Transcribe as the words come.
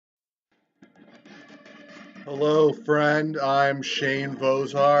Hello, friend. I'm Shane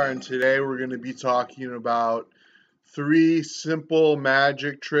Vozar, and today we're going to be talking about 3 simple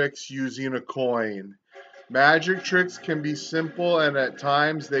magic tricks using a coin. Magic tricks can be simple, and at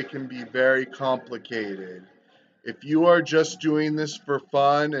times they can be very complicated. If you are just doing this for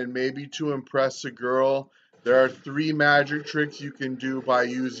fun and maybe to impress a girl, there are 3 magic tricks you can do by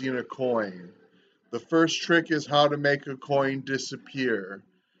using a coin. The first trick is how to make a coin disappear.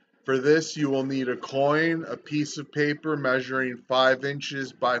 For this, you will need a coin, a piece of paper measuring 5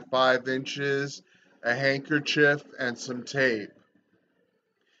 inches by 5 inches, a handkerchief, and some tape.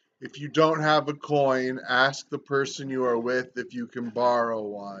 If you don't have a coin, ask the person you are with if you can borrow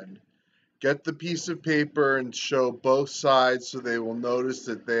one. Get the piece of paper and show both sides so they will notice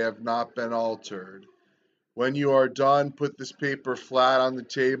that they have not been altered. When you are done, put this paper flat on the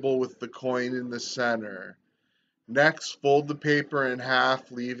table with the coin in the center. Next, fold the paper in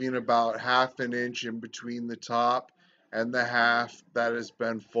half, leaving about half an inch in between the top and the half that has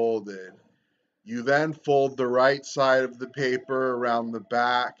been folded. You then fold the right side of the paper around the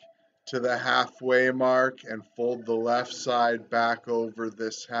back to the halfway mark and fold the left side back over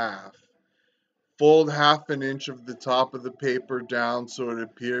this half. Fold half an inch of the top of the paper down so it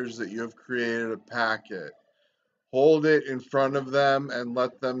appears that you have created a packet. Hold it in front of them and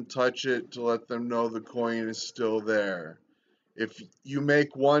let them touch it to let them know the coin is still there. If you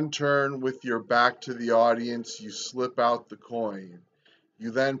make one turn with your back to the audience, you slip out the coin.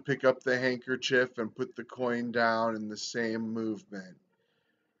 You then pick up the handkerchief and put the coin down in the same movement.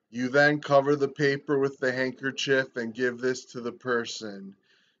 You then cover the paper with the handkerchief and give this to the person.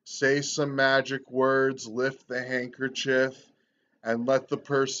 Say some magic words, lift the handkerchief, and let the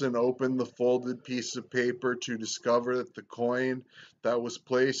person open the folded piece of paper to discover that the coin that was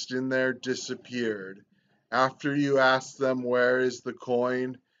placed in there disappeared. After you ask them where is the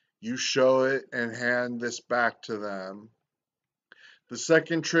coin, you show it and hand this back to them. The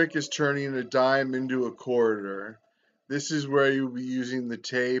second trick is turning a dime into a quarter. This is where you'll be using the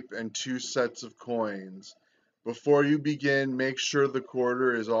tape and 2 sets of coins. Before you begin, make sure the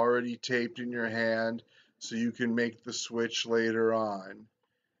quarter is already taped in your hand so you can make the switch later on.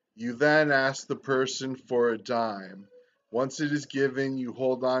 You then ask the person for a dime. Once it is given, you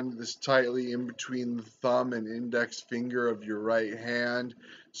hold on to this tightly in between the thumb and index finger of your right hand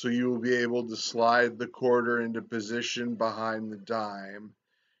so you will be able to slide the quarter into position behind the dime.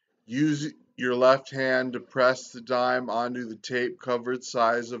 Use your left hand to press the dime onto the tape-covered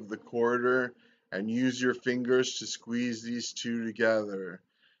sides of the quarter and use your fingers to squeeze these two together.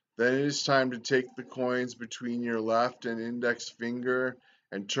 Then it is time to take the coins between your left and index finger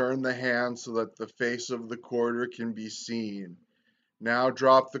and turn the hand so that the face of the quarter can be seen. Now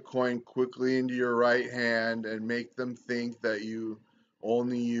drop the coin quickly into your right hand and make them think that you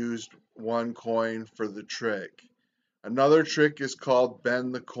only used one coin for the trick. Another trick is called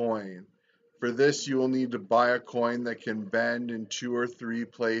bend the coin. For this, you will need to buy a coin that can bend in 2 or 3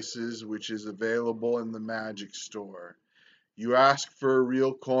 places, which is available in the magic store. You ask for a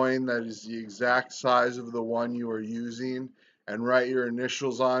real coin that is the exact size of the one you are using and write your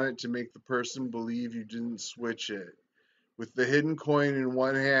initials on it to make the person believe you didn't switch it. With the hidden coin in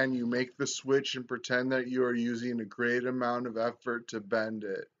one hand, you make the switch and pretend that you are using a great amount of effort to bend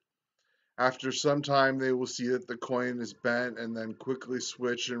it. After some time, they will see that the coin is bent and then quickly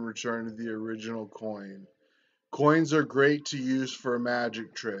switch and return to the original coin. Coins are great to use for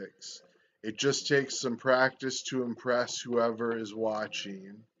magic tricks. It just takes some practice to impress whoever is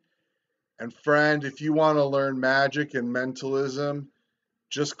watching. And friend, if you want to learn magic and mentalism,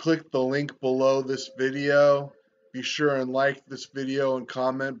 just click the link below this video. Be sure and like this video and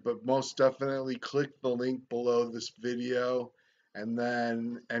comment, but most definitely click the link below this video and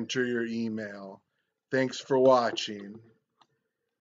then enter your email. Thanks for watching.